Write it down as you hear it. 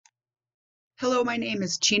Hello, my name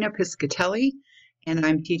is Gina Piscatelli, and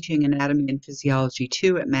I'm teaching Anatomy and Physiology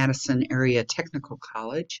 2 at Madison Area Technical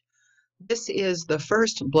College. This is the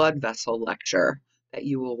first blood vessel lecture that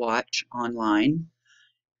you will watch online.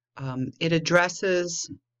 It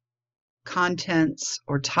addresses contents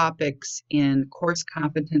or topics in course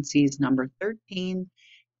competencies number 13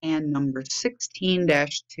 and number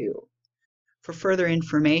 16-2. For further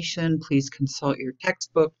information, please consult your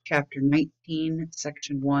textbook, Chapter 19,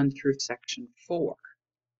 Section 1 through Section 4.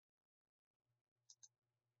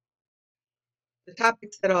 The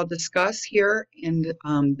topics that I'll discuss here in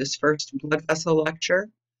this first blood vessel lecture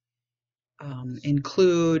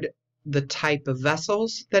include the type of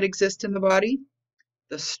vessels that exist in the body,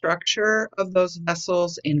 the structure of those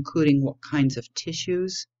vessels, including what kinds of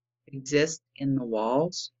tissues exist in the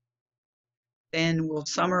walls. Then we'll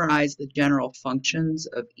summarize the general functions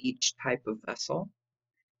of each type of vessel.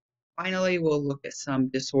 Finally, we'll look at some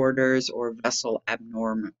disorders or vessel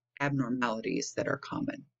abnormalities that are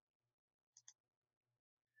common.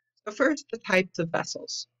 So first, the types of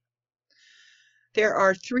vessels. There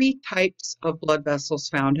are three types of blood vessels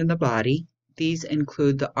found in the body. These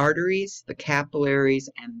include the arteries, the capillaries,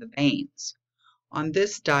 and the veins. On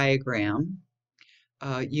this diagram,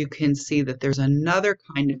 you can see that there's another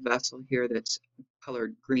kind of vessel here that's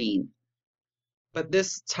colored green, but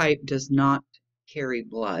this type does not carry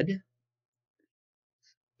blood.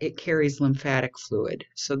 It carries lymphatic fluid,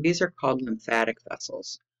 so these are called lymphatic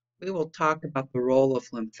vessels. We will talk about the role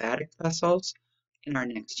of lymphatic vessels in our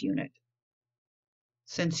next unit.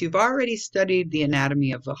 Since you've already studied the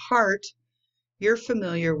anatomy of the heart, you're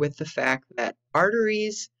familiar with the fact that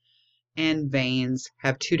arteries and veins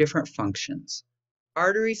have two different functions.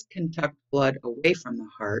 Arteries conduct blood away from the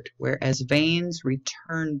heart, whereas veins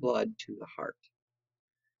return blood to the heart.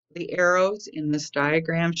 The arrows in this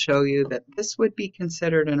diagram show you that this would be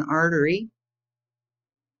considered an artery,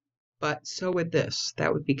 but so would this.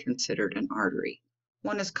 That would be considered an artery.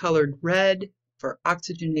 One is colored red for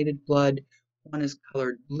oxygenated blood. One is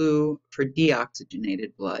colored blue for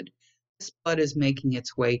deoxygenated blood. This blood is making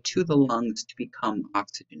its way to the lungs to become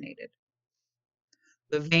oxygenated.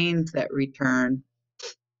 The veins that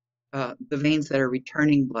are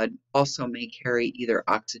returning blood also may carry either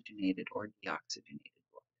oxygenated or deoxygenated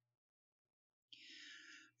blood.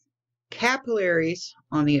 Capillaries,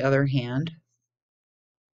 on the other hand,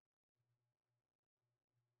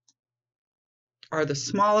 are the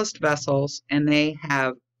smallest vessels, and they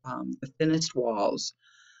have the thinnest walls.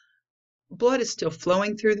 Blood is still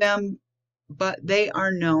flowing through them, but they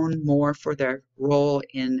are known more for their role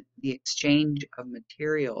in the exchange of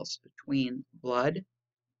materials between blood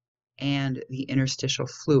and the interstitial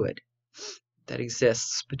fluid that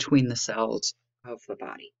exists between the cells of the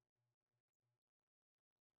body.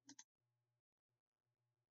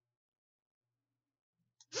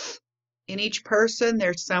 In each person,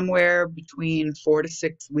 there's somewhere between 4 to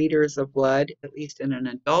 6 liters of blood, at least in an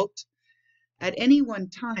adult. At any one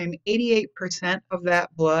time, 88% of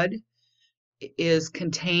that blood is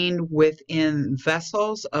contained within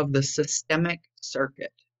vessels of the systemic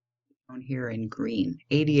circuit, shown here in green,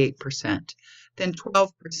 88%. Then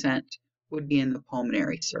 12% would be in the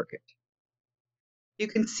pulmonary circuit. You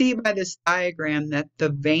can see by this diagram that the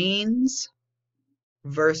veins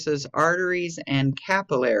versus arteries and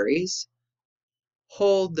capillaries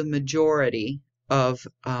hold the majority of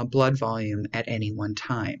blood volume at any one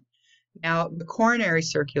time. Now, the coronary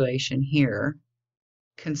circulation here,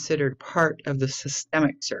 considered part of the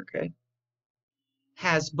systemic circuit,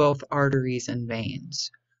 has both arteries and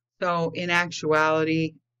veins. So in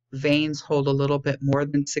actuality, veins hold a little bit more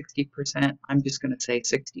than 60%. I'm just going to say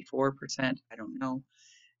 64%. I don't know.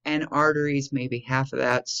 And arteries, maybe half of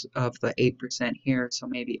that's of the 8% here. So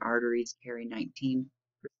maybe arteries carry 19%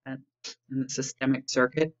 in the systemic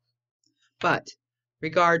circuit. But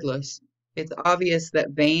regardless, it's obvious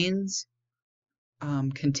that veins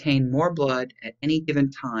contain more blood at any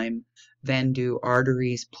given time than do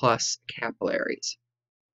arteries plus capillaries.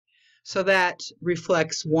 So that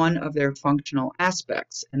reflects one of their functional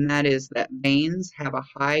aspects, and that is that veins have a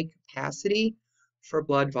high capacity for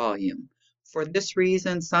blood volume. For this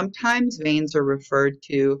reason, sometimes veins are referred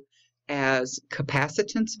to as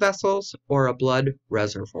capacitance vessels or a blood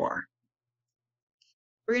reservoir.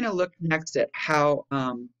 We're going to look next at how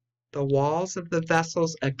the walls of the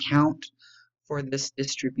vessels account for this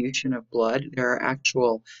distribution of blood. There are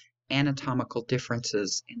actual anatomical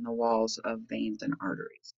differences in the walls of veins and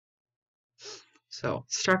arteries. So,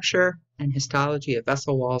 structure and histology of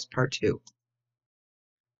vessel walls, part 2.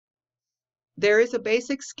 There is a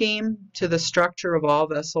basic scheme to the structure of all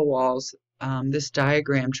vessel walls. This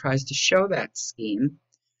diagram tries to show that scheme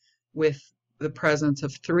with the presence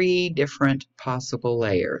of 3 different possible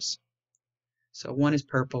layers. So one is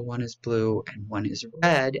purple, one is blue, and one is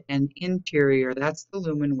red, and interior, that's the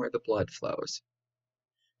lumen where the blood flows.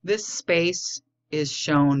 This space is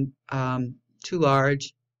shown too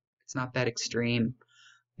large. It's not that extreme.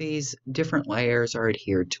 These different layers are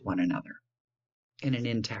adhered to one another in an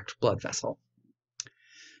intact blood vessel.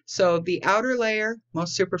 So the outer layer,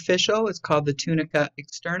 most superficial, is called the tunica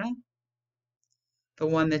externa. The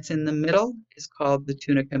one that's in the middle is called the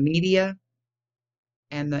tunica media,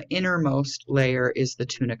 and the innermost layer is the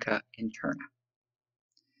tunica interna.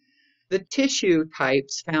 The tissue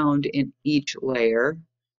types found in each layer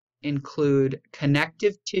include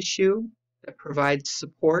connective tissue that provides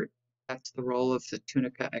support. That's the role of the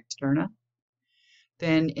tunica externa.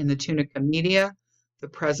 Then in the tunica media, the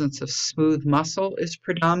presence of smooth muscle is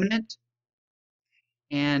predominant,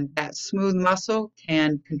 and that smooth muscle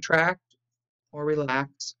can contract or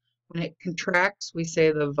relax. When it contracts, we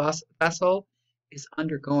say the vessel is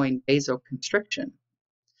undergoing vasoconstriction.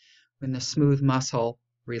 When the smooth muscle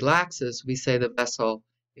relaxes, we say the vessel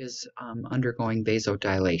is undergoing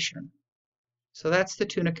vasodilation. So that's the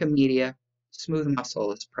tunica media. Smooth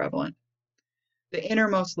muscle is prevalent. The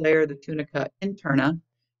innermost layer, the tunica interna,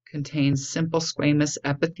 contains simple squamous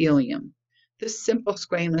epithelium. This simple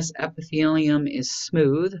squamous epithelium is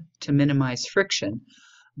smooth to minimize friction,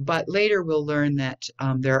 but later we'll learn that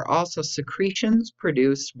there are also secretions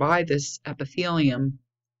produced by this epithelium,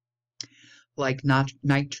 like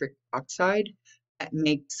nitric oxide, that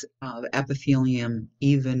makes the epithelium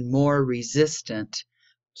even more resistant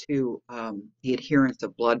to the adherence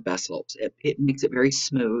of blood vessels. It makes it very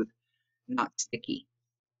smooth, not sticky.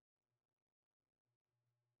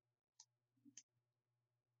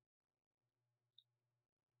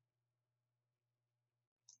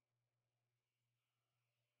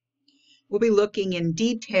 We'll be looking in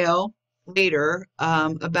detail later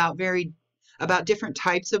about different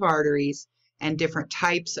types of arteries and different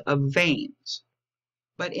types of veins.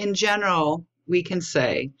 But in general, we can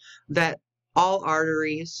say that all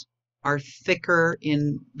arteries are thicker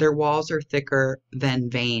their walls are thicker than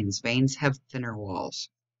veins. Veins have thinner walls.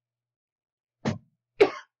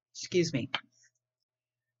 Excuse me.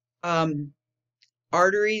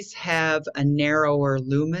 Arteries have a narrower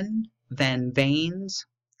lumen than veins.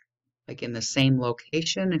 Like in the same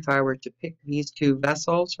location, if I were to pick these two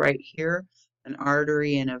vessels right here, an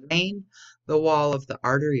artery and a vein, the wall of the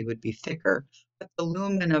artery would be thicker, but the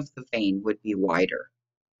lumen of the vein would be wider.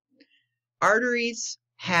 Arteries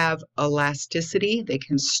have elasticity. They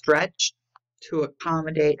can stretch to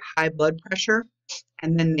accommodate high blood pressure,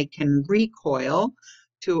 and then they can recoil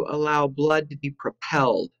to allow blood to be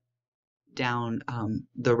propelled down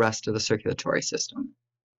the rest of the circulatory system.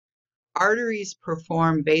 Arteries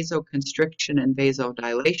perform vasoconstriction and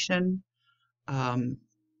vasodilation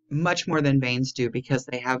much more than veins do because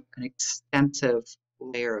they have an extensive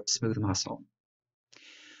layer of smooth muscle.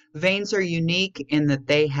 Veins are unique in that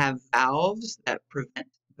they have valves that prevent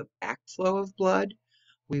the backflow of blood.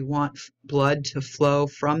 We want blood to flow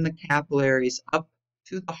from the capillaries up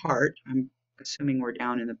to the heart. I'm assuming we're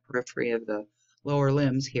down in the periphery of the lower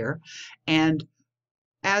limbs here. And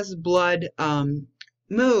as blood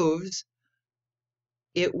moves,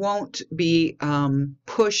 it won't be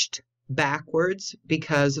pushed backwards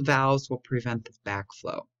because valves will prevent the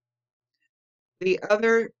backflow. The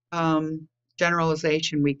other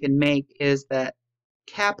generalization we can make is that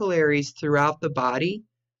capillaries throughout the body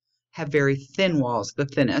have very thin walls, the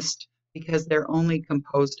thinnest, because they're only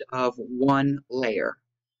composed of one layer.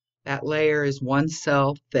 That layer is one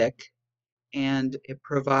cell thick, and it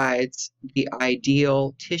provides the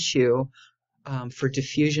ideal tissue for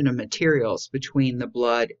diffusion of materials between the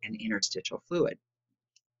blood and interstitial fluid.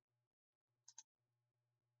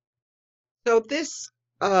 So this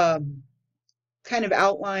kind of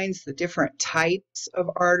outlines the different types of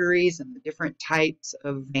arteries and the different types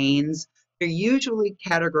of veins. They're usually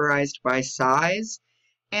categorized by size,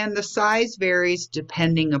 and the size varies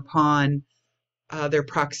depending upon their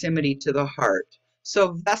proximity to the heart.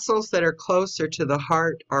 So vessels that are closer to the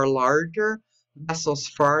heart are larger. Vessels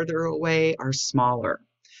farther away are smaller.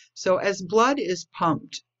 So as blood is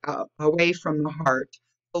pumped away from the heart,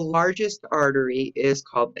 the largest artery is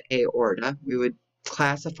called the aorta. We would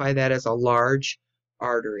classify that as a large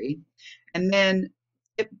artery. And then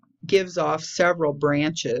it gives off several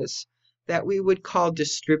branches that we would call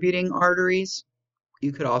distributing arteries.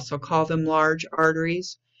 You could also call them large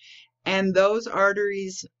arteries. And those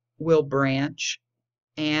arteries will branch,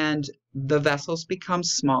 and the vessels become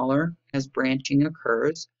smaller as branching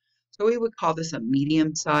occurs. So we would call this a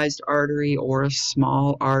medium-sized artery or a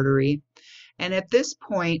small artery. And at this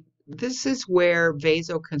point, this is where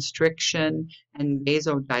vasoconstriction and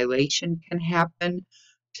vasodilation can happen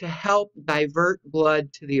to help divert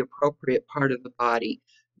blood to the appropriate part of the body.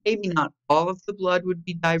 Maybe not all of the blood would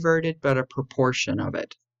be diverted, but a proportion of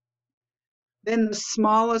it. Then the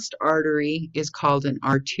smallest artery is called an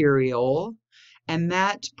arteriole, and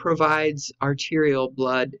that provides arterial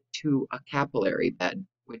blood to a capillary bed,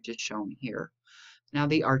 which is shown here. Now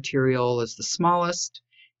the arteriole is the smallest,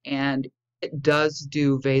 and it does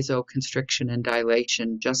do vasoconstriction and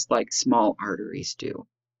dilation just like small arteries do.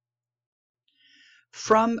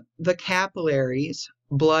 From the capillaries,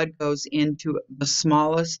 blood goes into the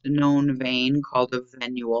smallest known vein called a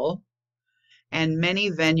venule, and many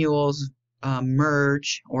venules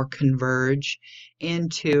merge or converge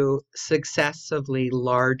into successively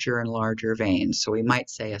larger and larger veins. So we might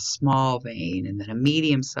say a small vein, and then a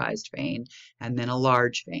medium-sized vein, and then a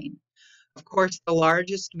large vein. Of course, the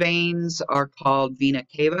largest veins are called vena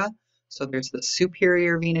cava. So there's the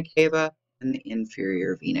superior vena cava and the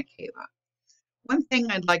inferior vena cava. One thing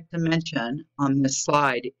I'd like to mention on this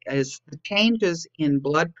slide is the changes in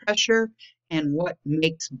blood pressure and what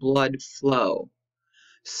makes blood flow.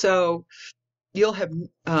 So you'll have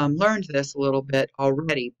learned this a little bit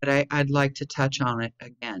already, but I'd like to touch on it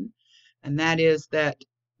again. And that is that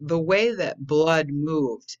the way that blood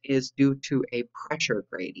moves is due to a pressure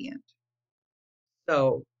gradient.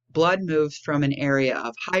 So blood moves from an area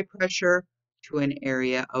of high pressure to an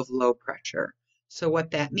area of low pressure. So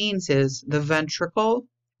what that means is the ventricle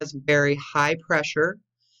has very high pressure,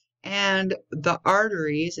 and the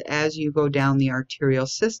arteries, as you go down the arterial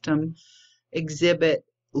system, exhibit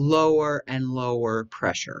lower and lower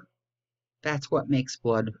pressure. That's what makes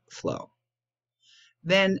blood flow.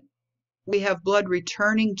 Then we have blood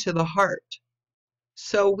returning to the heart.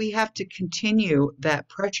 So we have to continue that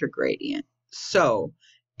pressure gradient. So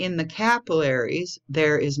in the capillaries,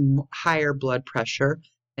 there is higher blood pressure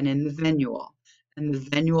than in the venule. And the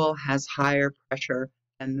venule has higher pressure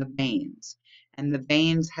than the veins. And the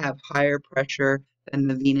veins have higher pressure than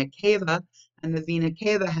the vena cava. And the vena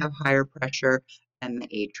cava have higher pressure than the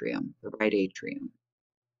atrium, the right atrium.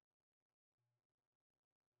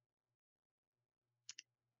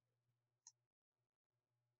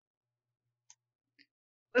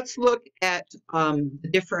 Let's look at the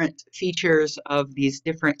different features of these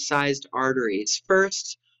different sized arteries.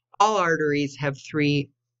 First, all arteries have three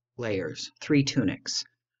layers, three tunics: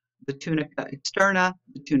 the tunica externa,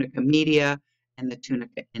 the tunica media, and the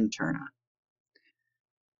tunica interna.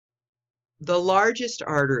 The largest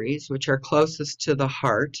arteries, which are closest to the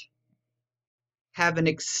heart, have an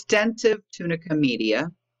extensive tunica media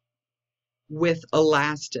with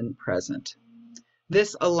elastin present.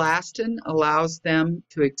 This elastin allows them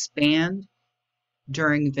to expand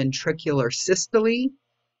during ventricular systole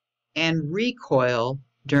and recoil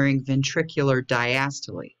during ventricular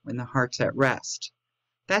diastole when the heart's at rest.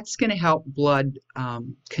 That's going to help blood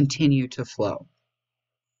continue to flow.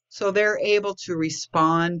 So they're able to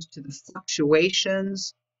respond to the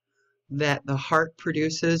fluctuations that the heart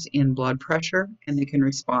produces in blood pressure, and they can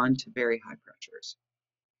respond to very high pressures.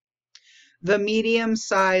 The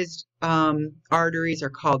medium-sized arteries are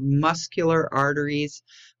called muscular arteries.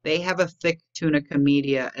 They have a thick tunica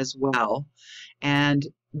media as well, and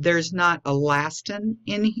there's not elastin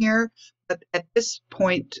in here, but at this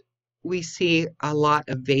point we see a lot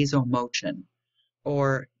of vasomotion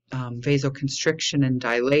or vasoconstriction and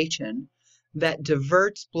dilation that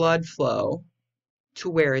diverts blood flow to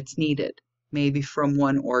where it's needed, maybe from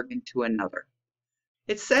one organ to another.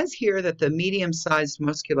 It says here that the medium-sized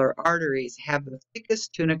muscular arteries have the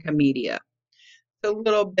thickest tunica media. It's a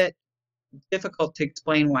little bit difficult to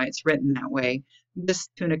explain why it's written that way. This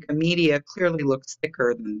tunica media clearly looks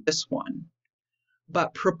thicker than this one,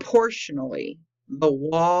 but proportionally, the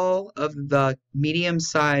wall of the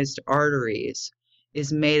medium-sized arteries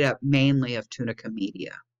is made up mainly of tunica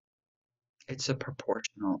media. It's a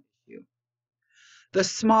proportional issue. The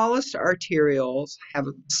smallest arterioles have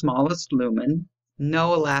the smallest lumen,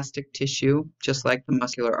 no elastic tissue, just like the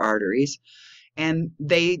muscular arteries, and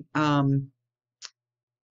they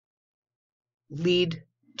lead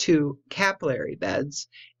to capillary beds,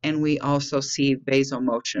 and we also see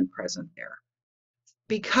vasomotion present there.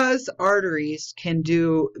 Because arteries can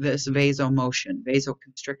do this vasomotion,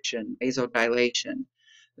 vasoconstriction, vasodilation,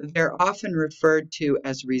 they're often referred to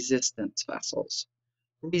as resistance vessels.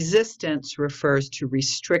 Resistance refers to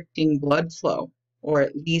restricting blood flow, or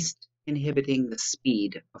at least inhibiting the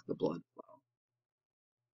speed of the blood flow.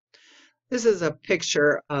 This is a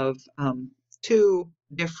picture of two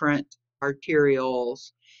different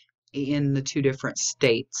arterioles in the two different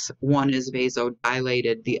states. One is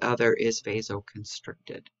vasodilated, the other is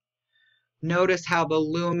vasoconstricted. Notice how the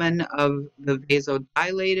lumen of the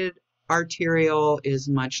vasodilated arteriole is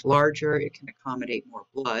much larger. It can accommodate more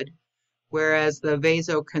blood, whereas the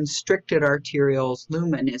vasoconstricted arteriole's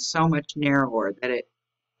lumen is so much narrower that it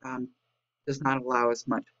does not allow as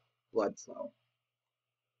much blood flow.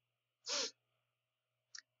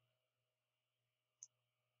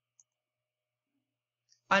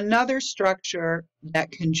 Another structure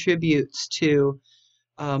that contributes to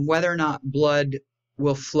whether or not blood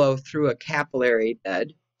will flow through a capillary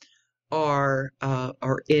bed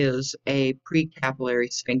is a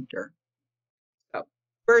precapillary sphincter. So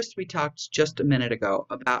first, we talked just a minute ago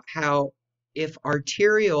about how if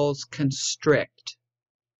arterioles constrict,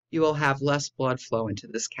 you will have less blood flow into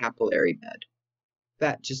this capillary bed.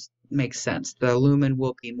 That just makes sense. The lumen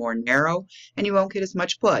will be more narrow and you won't get as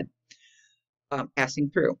much blood passing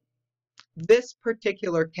through. This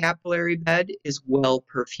particular capillary bed is well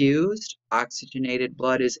perfused. Oxygenated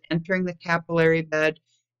blood is entering the capillary bed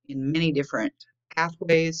in many different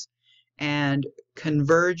pathways, and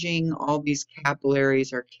converging, all these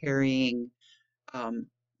capillaries are carrying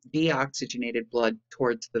deoxygenated blood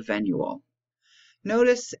towards the venule.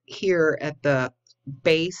 Notice here at the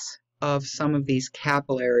base of some of these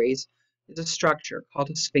capillaries is a structure called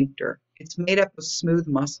a sphincter. It's made up of smooth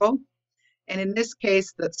muscle, and in this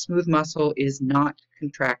case, that smooth muscle is not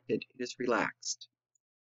contracted, it is relaxed.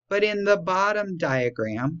 But in the bottom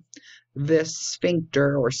diagram, this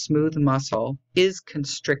sphincter or smooth muscle is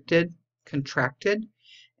contracted,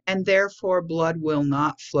 and therefore blood will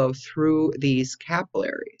not flow through these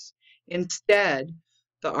capillaries. Instead,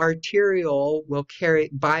 the arteriole will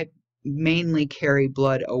mainly carry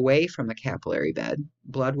blood away from the capillary bed.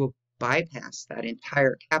 Blood will bypass that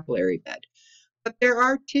entire capillary bed. But there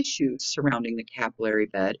are tissues surrounding the capillary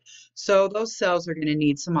bed, so those cells are going to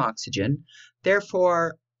need some oxygen.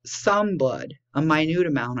 Therefore, some blood, a minute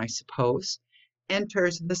amount, I suppose,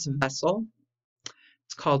 enters this vessel.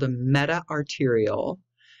 It's called a meta-arteriole,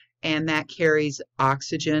 and that carries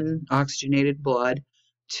oxygenated blood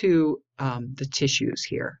to the tissues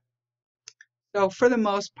here. So for the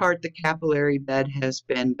most part, the capillary bed has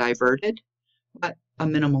been diverted, but a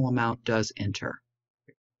minimal amount does enter.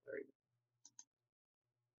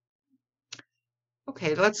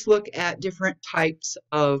 Okay, let's look at different types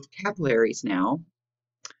of capillaries now.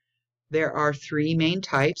 There are three main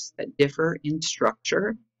types that differ in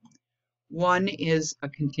structure. One is a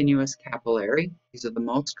continuous capillary. These are the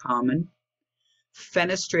most common.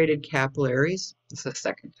 Fenestrated capillaries is the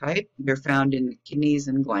second type. They're found in the kidneys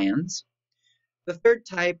and glands. The third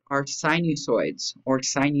type are sinusoids or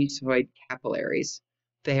sinusoid capillaries.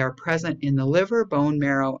 They are present in the liver, bone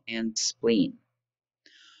marrow, and spleen.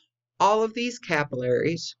 All of these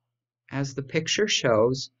capillaries, as the picture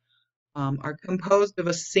shows, are composed of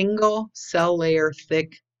a single cell layer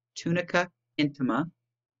thick tunica intima.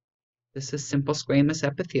 This is simple squamous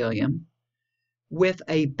epithelium with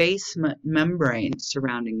a basement membrane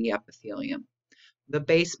surrounding the epithelium. The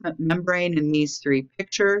basement membrane in these three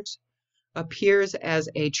pictures appears as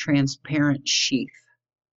a transparent sheath.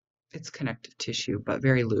 It's connective tissue, but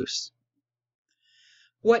very loose.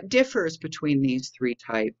 What differs between these three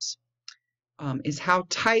types is how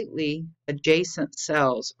tightly adjacent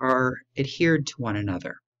cells are adhered to one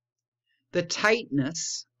another. The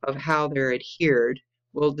tightness of how they're adhered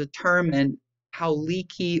will determine how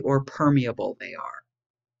leaky or permeable they are.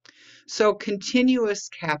 So continuous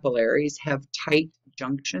capillaries have tight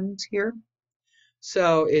junctions here.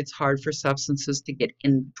 So it's hard for substances to get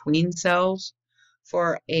in between cells.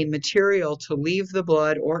 For a material to leave the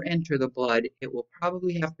blood or enter the blood, it will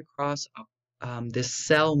probably have to cross this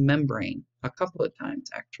cell membrane a couple of times,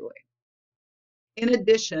 actually. In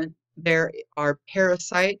addition, there are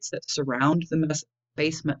parasites that surround the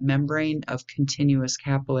basement membrane of continuous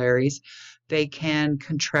capillaries. They can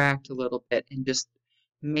contract a little bit and just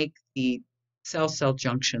make the cell-cell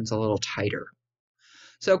junctions a little tighter.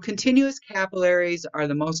 So continuous capillaries are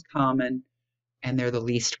the most common and they're the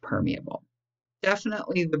least permeable.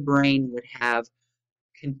 Definitely the brain would have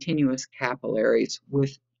continuous capillaries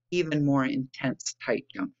with even more intense tight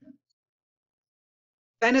junctions.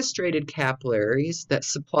 Fenestrated capillaries that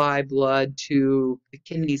supply blood to the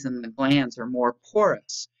kidneys and the glands are more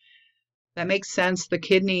porous. That makes sense. The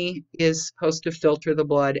kidney is supposed to filter the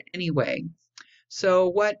blood anyway. So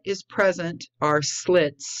what is present are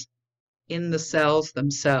slits in the cells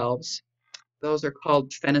themselves. Those are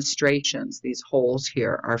called fenestrations. These holes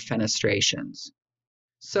here are fenestrations.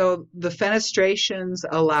 So the fenestrations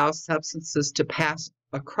allow substances to pass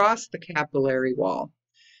across the capillary wall,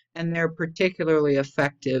 and they're particularly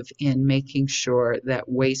effective in making sure that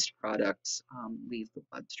waste products leave the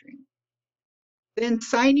bloodstream. Then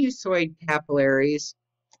sinusoid capillaries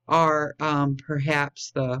are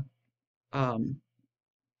perhaps the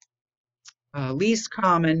least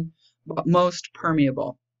common, but most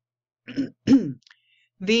permeable.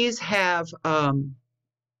 These have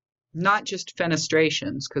not just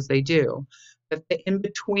fenestrations, because they do, but in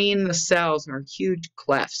between the cells are huge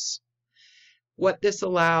clefts. What this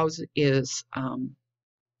allows is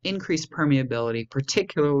increased permeability,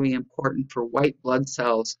 particularly important for white blood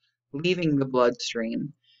cells leaving the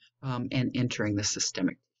bloodstream and entering the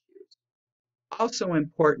systemic tissues. Also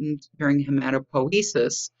important during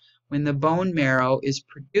hematopoiesis, when the bone marrow is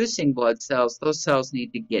producing blood cells, those cells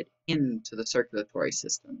need to get into the circulatory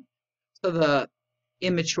system. So the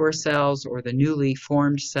immature cells or the newly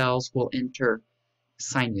formed cells will enter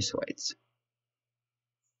sinusoids.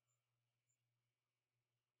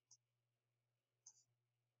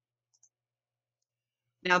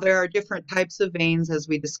 Now, there are different types of veins, as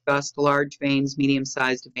we discussed: large veins,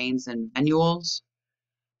 medium-sized veins, and venules.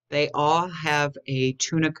 They all have a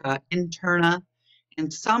tunica interna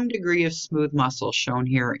and some degree of smooth muscle, shown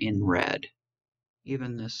here in red.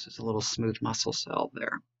 Even this is a little smooth muscle cell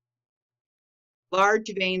there.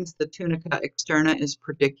 Large veins, the tunica externa is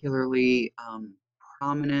particularly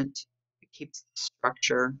prominent. It keeps the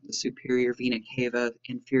structure, the superior vena cava,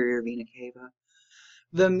 inferior vena cava.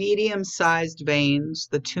 The medium-sized veins,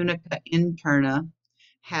 the tunica interna,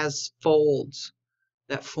 has folds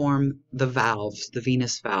that form the valves, the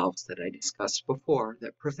venous valves that I discussed before,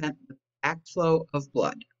 that prevent the backflow of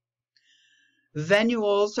blood.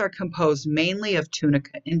 Venules are composed mainly of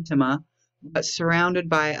tunica intima, but surrounded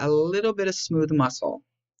by a little bit of smooth muscle.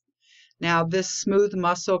 Now, this smooth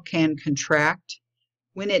muscle can contract.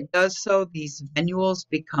 When it does so, these venules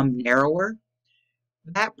become narrower.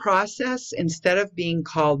 That process, instead of being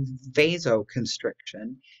called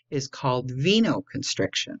vasoconstriction, is called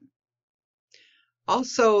venoconstriction.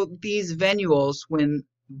 Also, these venules, when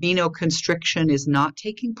venoconstriction is not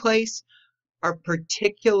taking place, are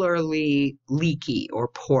particularly leaky or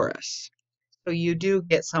porous. So you do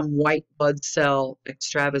get some white blood cell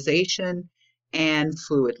extravasation and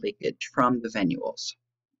fluid leakage from the venules.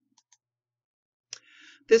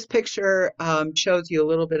 This picture shows you a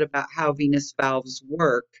little bit about how venous valves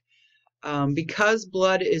work. Because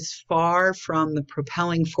blood is far from the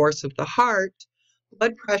propelling force of the heart,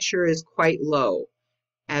 blood pressure is quite low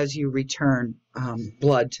as you return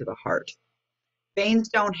blood to the heart. Veins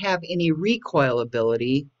don't have any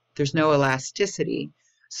recoilability. There's no elasticity.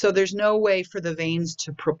 So there's no way for the veins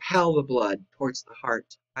to propel the blood towards the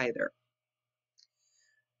heart either.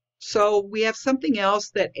 So we have something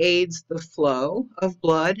else that aids the flow of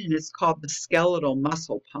blood, and it's called the skeletal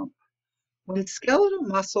muscle pump. When skeletal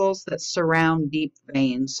muscles that surround deep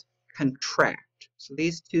veins contract, so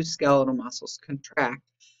these two skeletal muscles contract,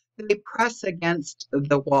 they press against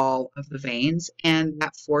the wall of the veins, and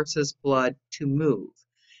that forces blood to move.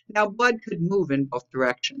 Now, blood could move in both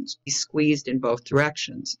directions, be squeezed in both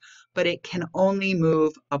directions, but it can only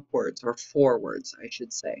move upwards, or forwards, I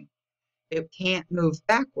should say. It can't move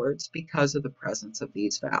backwards because of the presence of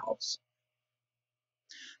these valves.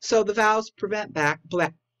 So the valves prevent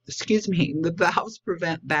backflow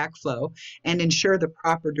and ensure the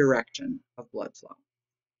proper direction of blood flow.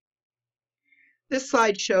 This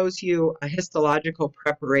slide shows you a histological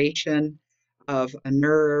preparation of a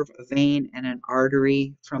nerve, a vein, and an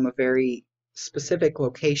artery from a very specific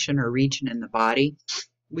location or region in the body.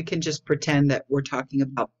 We can just pretend that we're talking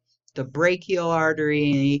about the brachial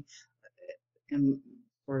artery and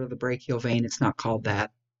sort of the brachial vein. It's not called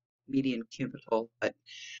that, median cubital, but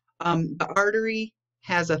the artery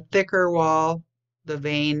has a thicker wall. The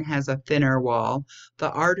vein has a thinner wall.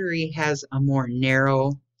 The artery has a more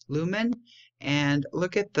narrow lumen. And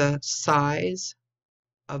look at the size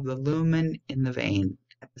of the lumen in the vein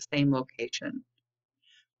at the same location.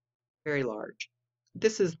 Very large.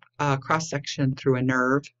 This is a cross-section through a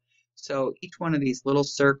nerve. So each one of these little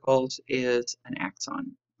circles is an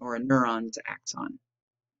axon, or a neuron's axon.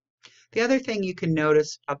 The other thing you can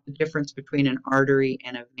notice about the difference between an artery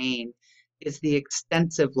and a vein is the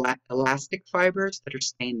extensive elastic fibers that are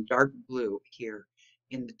stained dark blue here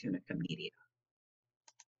in the tunica media.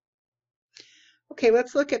 Okay,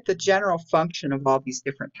 let's look at the general function of all these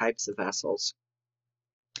different types of vessels.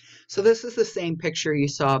 So this is the same picture you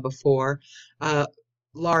saw before.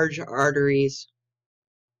 Large arteries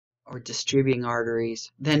or distributing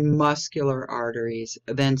arteries, then muscular arteries,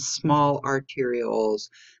 then small arterioles,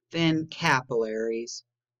 then capillaries,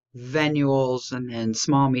 venules, and then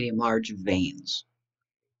small, medium, large veins.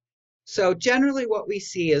 So generally what we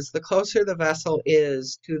see is the closer the vessel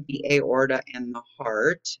is to the aorta and the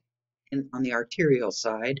heart, on the arterial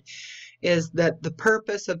side, is that the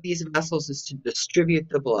purpose of these vessels is to distribute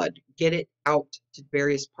the blood, get it out to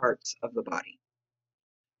various parts of the body.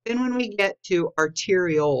 Then when we get to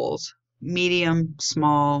arterioles, medium,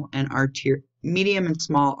 small, and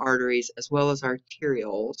small arteries, as well as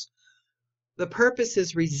arterioles, the purpose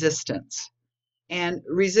is resistance. And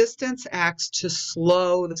resistance acts to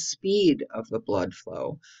slow the speed of the blood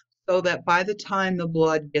flow so that by the time the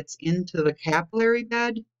blood gets into the capillary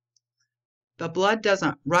bed, the blood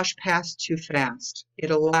doesn't rush past too fast.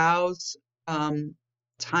 It allows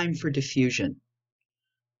time for diffusion,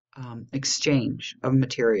 exchange of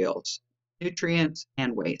materials, nutrients,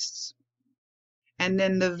 and wastes. And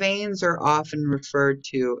then the veins are often referred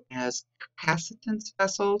to as capacitance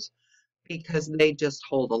vessels because they just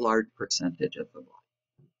hold a large percentage of the blood.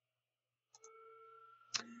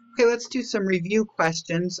 Okay, let's do some review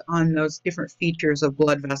questions on those different features of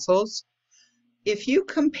blood vessels. If you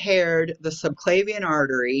compared the subclavian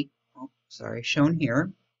artery, shown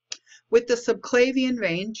here, with the subclavian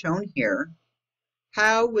vein, shown here,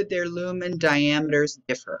 how would their lumen diameters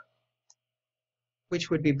differ? Which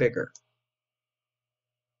would be bigger?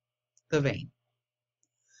 The vein.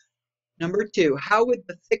 Number 2, how would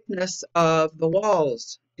the thickness of the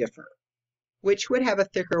walls differ? Which would have a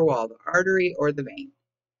thicker wall, the artery or the vein?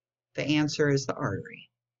 The answer is the artery.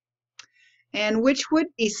 And which would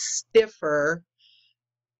be stiffer?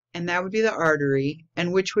 And that would be the artery.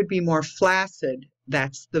 And which would be more flaccid?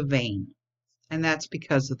 That's the vein. And that's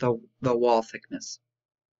because of the wall thickness.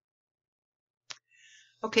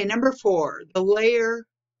 Okay, number 4, the layer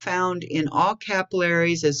found in all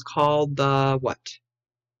capillaries is called the what?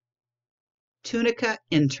 Tunica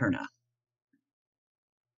interna.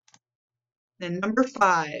 Then number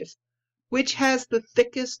 5, which has the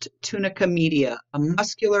thickest tunica media, a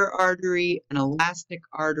muscular artery, an elastic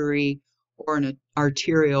artery, or an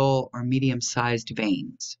arterial or medium-sized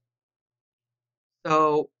veins?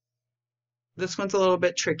 So this one's a little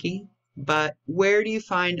bit tricky, but where do you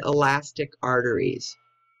find elastic arteries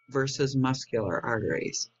versus muscular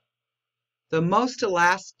arteries? The most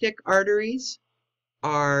elastic arteries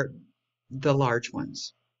are the large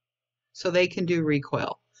ones, so they can do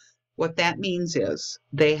recoil. What that means is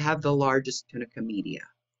they have the largest tunica media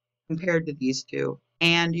compared to these two,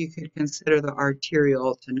 and you could consider the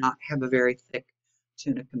arterial to not have a very thick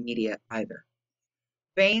tunica media either.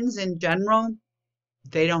 Veins in general,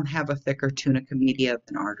 they don't have a thicker tunica media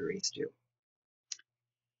than arteries do.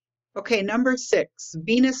 Okay, number 6,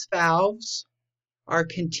 venous valves are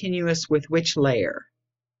continuous with which layer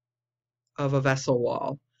of a vessel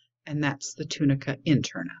wall? And that's the tunica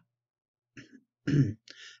interna.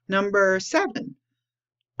 Number 7,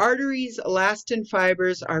 arteries' elastin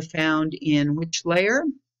fibers are found in which layer?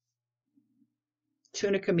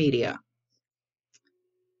 Tunica media.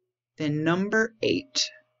 Then number 8,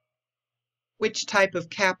 which type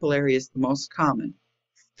of capillary is the most common?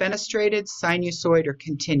 Fenestrated, sinusoid, or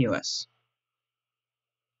continuous?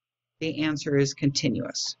 The answer is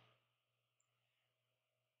continuous.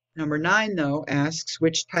 Number 9, though, asks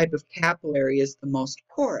which type of capillary is the most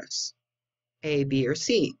porous? A, B, or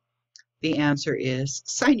C? The answer is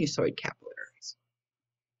sinusoid capillaries.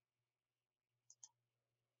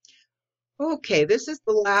 Okay, this is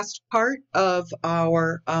the last part of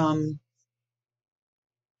our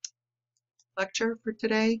lecture for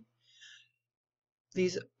today.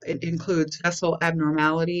 It includes vessel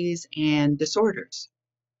abnormalities and disorders.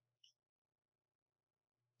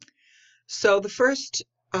 So the first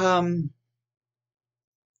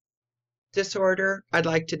disorder I'd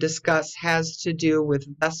like to discuss has to do with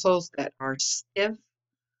vessels that are stiff.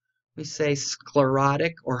 We say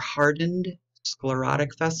sclerotic or hardened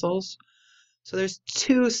sclerotic vessels. So there's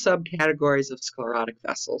 2 subcategories of sclerotic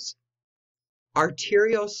vessels: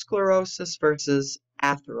 arteriosclerosis versus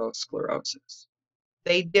atherosclerosis.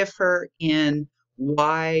 They differ in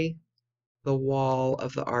why the wall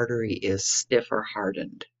of the artery is stiff or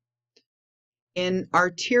hardened. In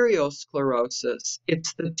arteriosclerosis,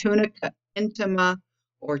 it's the tunica intima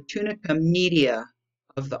or tunica media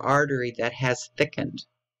of the artery that has thickened.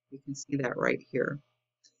 You can see that right here.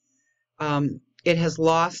 It has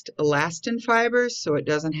lost elastin fibers, so it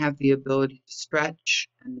doesn't have the ability to stretch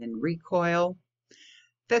and then recoil.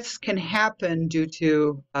 This can happen due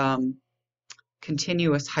to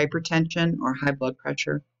continuous hypertension or high blood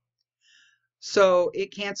pressure. So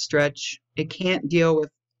it can't stretch, it can't deal with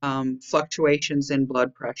fluctuations in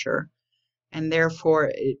blood pressure, and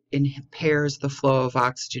therefore it impairs the flow of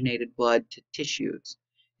oxygenated blood to tissues,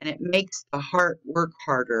 and it makes the heart work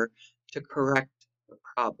harder to correct the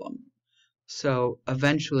problem. So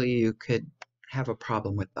eventually you could have a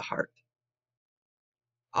problem with the heart.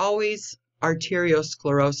 Always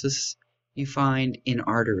arteriosclerosis you find in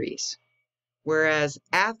arteries, whereas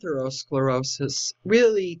atherosclerosis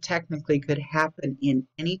really technically could happen in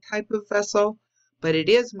any type of vessel, but it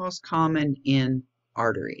is most common in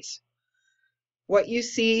arteries. What you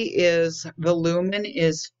see is the lumen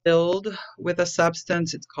is filled with a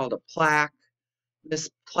substance. It's called a plaque. This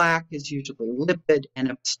plaque is usually lipid and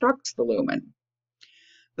obstructs the lumen.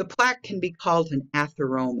 The plaque can be called an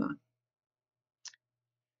atheroma.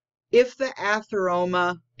 If the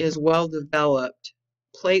atheroma is well developed,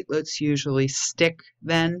 platelets usually stick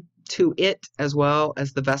then to it as well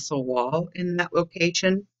as the vessel wall in that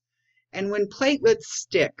location. And when platelets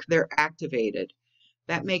stick, they're activated.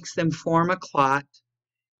 That makes them form a clot,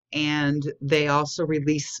 and they also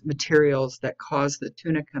release materials that cause the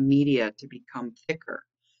tunica media to become thicker.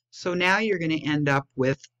 So now you're going to end up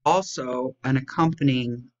with also an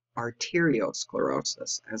accompanying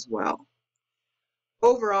arteriosclerosis as well.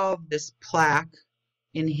 Overall, this plaque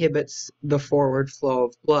inhibits the forward flow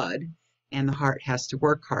of blood, and the heart has to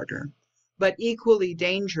work harder. But equally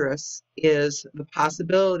dangerous is the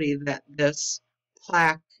possibility that this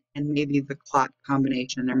plaque and maybe the clot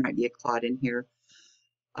combination, there might be a clot in here,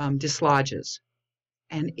 dislodges.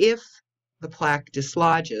 And if the plaque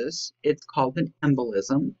dislodges, it's called an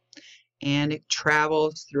embolism, and it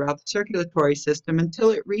travels throughout the circulatory system until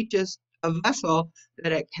it reaches a vessel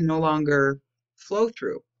that it can no longer flow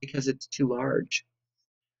through because it's too large.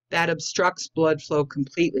 That obstructs blood flow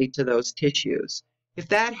completely to those tissues. If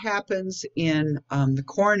that happens in the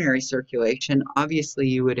coronary circulation, obviously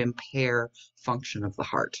you would impair function of the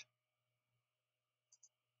heart.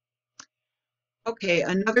 Okay,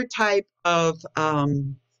 another type of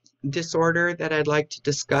disorder that I'd like to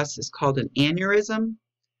discuss is called an aneurysm.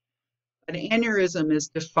 An aneurysm is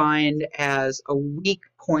defined as a weak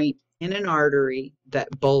point in an artery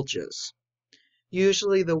that bulges.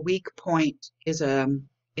 Usually the weak point is in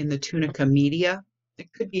the tunica media.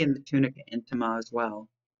 It could be in the tunica intima as well.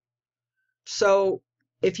 So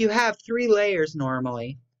if you have 3 layers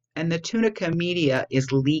normally, and the tunica media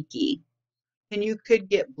is leaky, then you could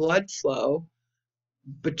get blood flow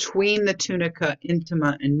between the tunica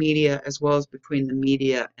intima and media, as well as between the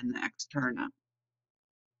media and the externa.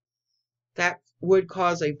 That would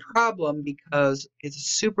cause a problem because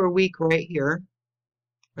it's super weak right here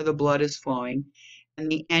where the blood is flowing, and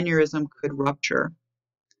the aneurysm could rupture.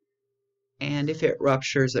 And if it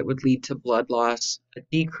ruptures, it would lead to blood loss, a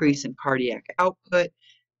decrease in cardiac output,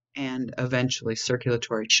 and eventually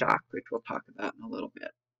circulatory shock, which we'll talk about in a little bit.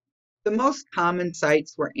 The most common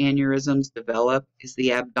sites where aneurysms develop is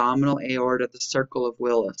the abdominal aorta, the circle of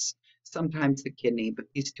Willis, sometimes the kidney, but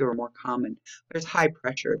these two are more common. There's high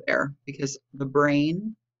pressure there because the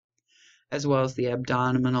brain, as well as the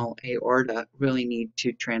abdominal aorta, really need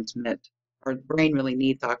to transmit, or the brain really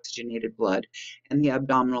needs oxygenated blood, and the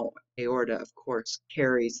abdominal aorta, of course,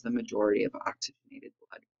 carries the majority of oxygenated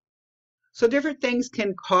blood. So different things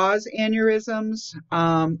can cause aneurysms.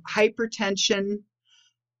 Hypertension,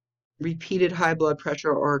 repeated high blood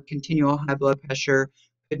pressure, or continual high blood pressure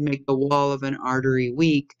could make the wall of an artery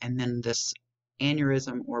weak, and then this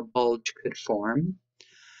aneurysm or bulge could form.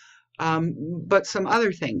 But some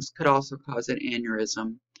other things could also cause an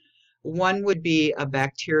aneurysm. One would be a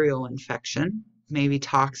bacterial infection. Maybe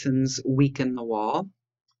toxins weaken the wall.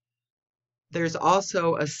 There's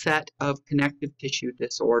also a set of connective tissue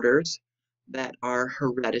disorders that are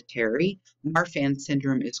hereditary. Marfan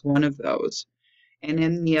syndrome is one of those. And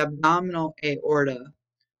in the abdominal aorta,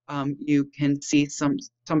 you can see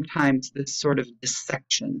sometimes this sort of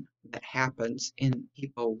dissection that happens in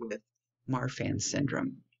people with Marfan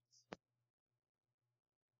syndrome.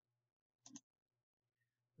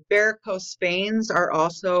 Varicose veins are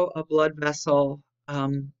also a blood vessel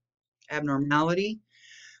abnormality.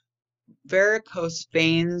 Varicose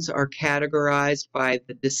veins are categorized by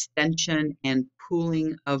the distension and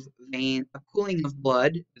pooling of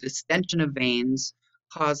blood, the distension of veins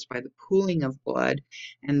caused by the pooling of blood,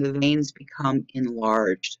 and the veins become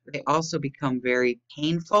enlarged. They also become very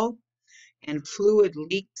painful, and fluid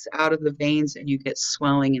leaks out of the veins, and you get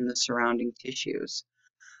swelling in the surrounding tissues.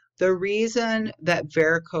 The reason that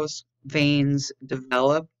varicose veins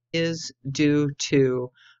develop is due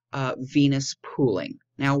to venous pooling.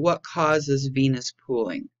 Now, what causes venous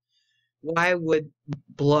pooling? Why would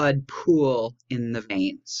blood pool in the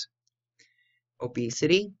veins?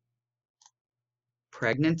 Obesity,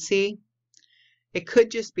 pregnancy. It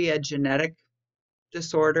could just be a genetic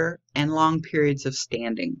disorder and long periods of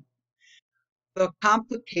standing. The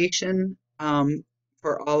complication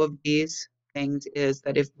for all of these things is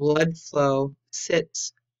that if blood flow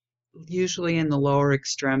sits usually in the lower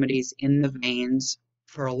extremities in the veins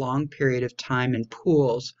for a long period of time and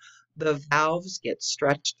pools, the valves get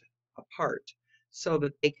stretched apart so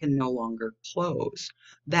that they can no longer close.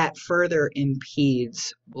 That further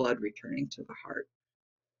impedes blood returning to the heart.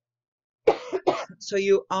 So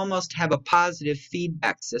you almost have a positive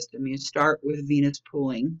feedback system. You start with venous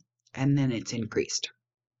pooling, and then it's increased.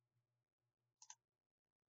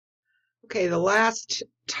 Okay, the last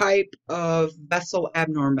type of vessel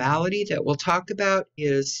abnormality that we'll talk about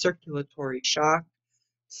is circulatory shock,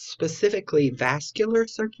 specifically vascular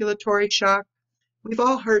circulatory shock. We've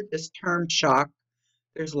all heard this term shock.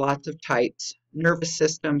 There's lots of types: nervous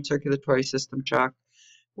system, circulatory system shock.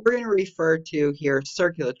 We're going to refer to here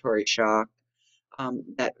circulatory shock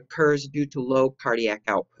that occurs due to low cardiac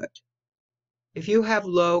output. If you have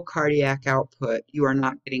low cardiac output, you are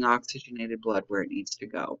not getting oxygenated blood where it needs to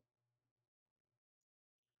go.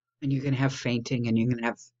 And you can have fainting, and you can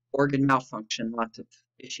have organ malfunction, lots of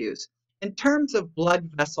issues. In terms of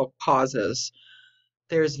blood vessel causes,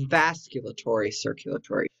 there's vasculatory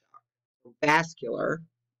circulatory shock. Vascular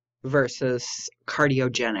versus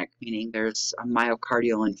cardiogenic, meaning there's a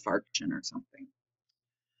myocardial infarction or something.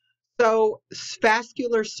 So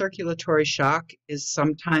vascular circulatory shock is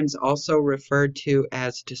sometimes also referred to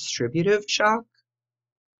as distributive shock.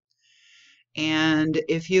 And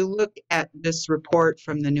if you look at this report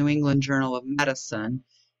from the New England Journal of Medicine,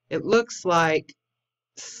 it looks like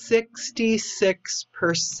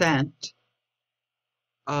 66%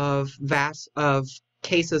 of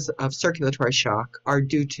cases of circulatory shock are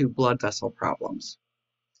due to blood vessel problems.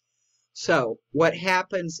 So what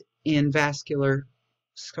happens in vascular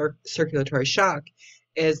circulatory shock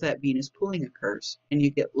is that venous pooling occurs and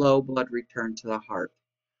you get low blood return to the heart.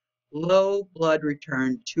 Low blood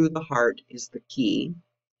return to the heart is the key,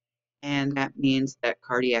 and that means that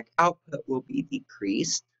cardiac output will be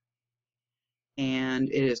decreased, and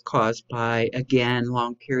it is caused by, again,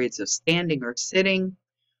 long periods of standing or sitting,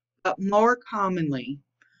 but more commonly,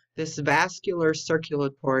 this vascular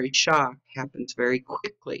circulatory shock happens very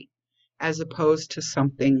quickly, as opposed to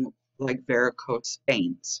something like varicose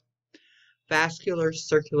veins. Vascular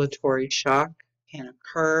circulatory shock can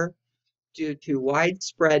occur due to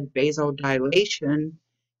widespread vasodilation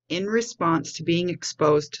in response to being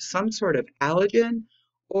exposed to some sort of allergen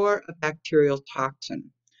or a bacterial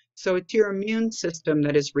toxin. So it's your immune system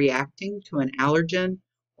that is reacting to an allergen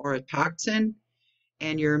or a toxin,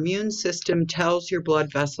 and your immune system tells your blood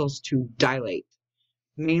vessels to dilate.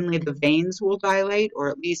 Mainly the veins will dilate, or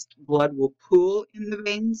at least blood will pool in the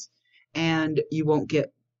veins, and you won't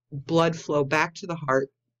get blood flow back to the heart,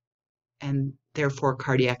 and therefore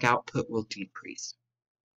cardiac output will decrease.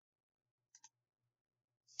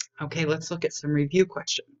 Okay, let's look at some review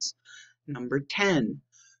questions. Number 10,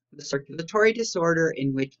 the circulatory disorder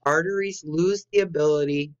in which arteries lose the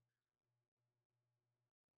ability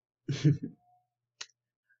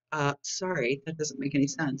sorry, that doesn't make any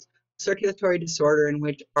sense. Circulatory disorder in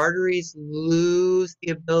which arteries lose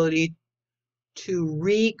the ability to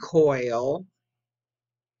recoil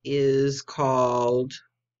is called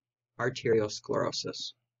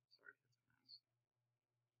arteriosclerosis.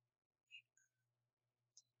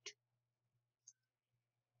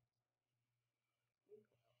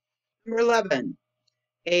 Number 11,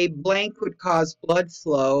 a blank would cause blood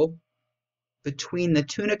flow between the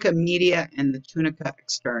tunica media and the tunica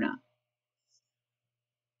externa,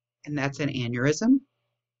 and that's an aneurysm.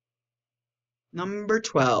 Number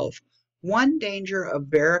 12, one danger of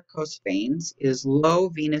varicose veins is low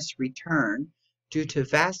venous return due to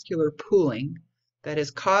vascular pooling that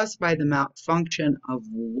is caused by the malfunction of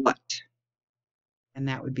what? And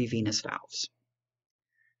that would be venous valves.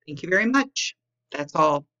 Thank you very much. That's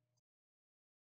all.